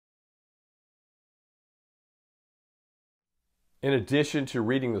In addition to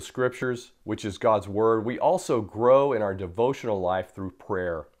reading the scriptures, which is God's word, we also grow in our devotional life through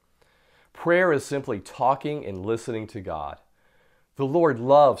prayer. Prayer is simply talking and listening to God. The Lord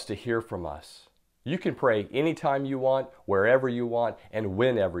loves to hear from us. You can pray anytime you want, wherever you want, and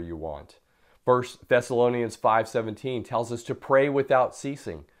whenever you want. 1 Thessalonians 5:17 tells us to pray without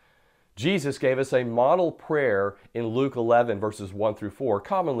ceasing. Jesus gave us a model prayer in Luke 11, verses 1 through 4,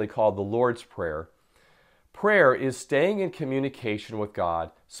 commonly called the Lord's Prayer. Prayer is staying in communication with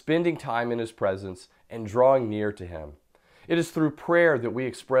God, spending time in His presence, and drawing near to Him. It is through prayer that we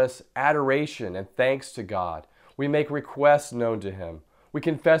express adoration and thanks to God. We make requests known to Him. We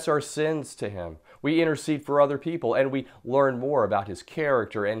confess our sins to Him. We intercede for other people, and we learn more about His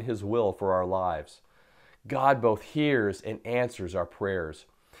character and His will for our lives. God both hears and answers our prayers.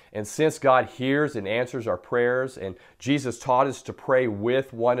 And since God hears and answers our prayers, and Jesus taught us to pray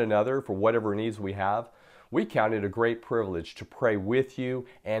with one another for whatever needs we have, we count it a great privilege to pray with you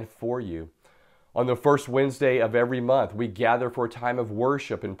and for you. On the first Wednesday of every month, we gather for a time of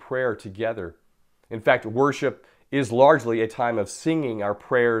worship and prayer together. In fact, worship is largely a time of singing our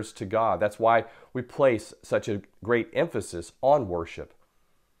prayers to God. That's why we place such a great emphasis on worship.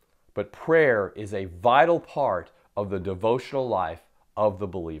 But prayer is a vital part of the devotional life of the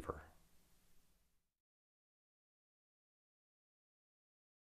believer.